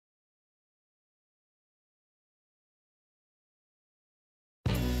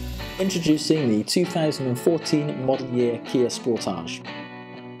Introducing the 2014 model year Kia Sportage.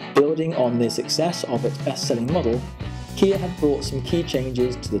 Building on the success of its best-selling model, Kia have brought some key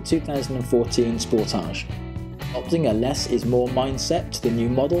changes to the 2014 Sportage. Adopting a less is more mindset to the new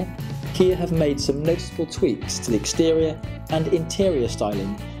model, Kia have made some noticeable tweaks to the exterior and interior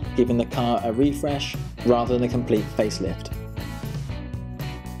styling, giving the car a refresh rather than a complete facelift.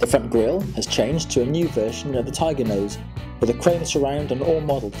 The front grille has changed to a new version of the Tiger nose, with a chrome surround on all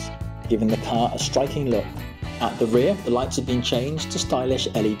models, giving the car a striking look. At the rear, the lights have been changed to stylish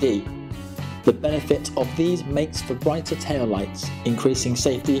LED. The benefit of these makes for brighter tail lights, increasing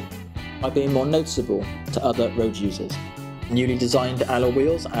safety by being more noticeable to other road users. Newly designed alloy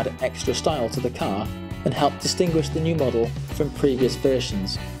wheels add extra style to the car and help distinguish the new model from previous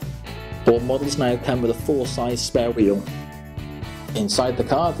versions. All models now come with a full-size spare wheel. Inside the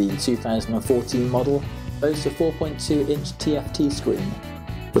car, the 2014 model boasts a 4.2-inch TFT screen,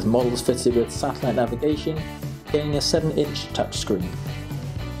 with models fitted with satellite navigation, gaining a 7-inch touchscreen.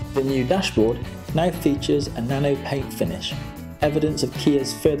 The new dashboard now features a nano paint finish, evidence of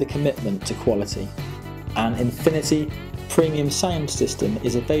Kia's further commitment to quality. An Infinity premium sound system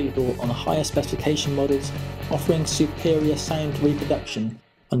is available on higher specification models, offering superior sound reproduction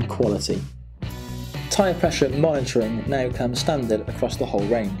and quality. Tyre pressure monitoring now comes standard across the whole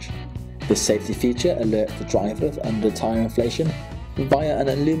range. This safety feature alerts the driver of under tyre inflation via an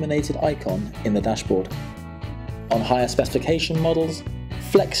illuminated icon in the dashboard. On higher specification models,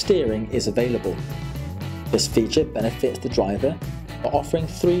 flex steering is available. This feature benefits the driver by offering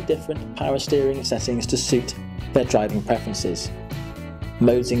 3 different power steering settings to suit their driving preferences.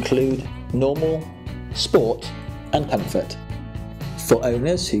 Modes include Normal, Sport and Comfort. For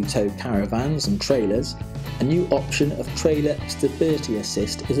owners who tow caravans and trailers, a new option of Trailer Stability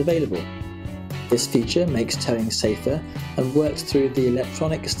Assist is available. This feature makes towing safer and works through the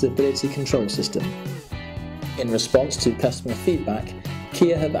electronic stability control system. In response to customer feedback,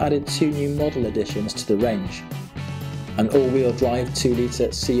 Kia have added 2 new model additions to the range: an all-wheel drive 2-litre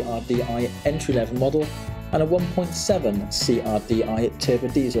CRDI entry-level model and a 1.7 CRDI turbo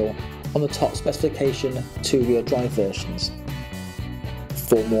diesel on the top specification 2-wheel drive versions.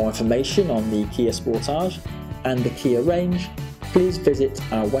 For more information on the Kia Sportage and the Kia range, please visit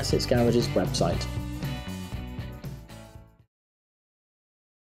our Wessex Garages website.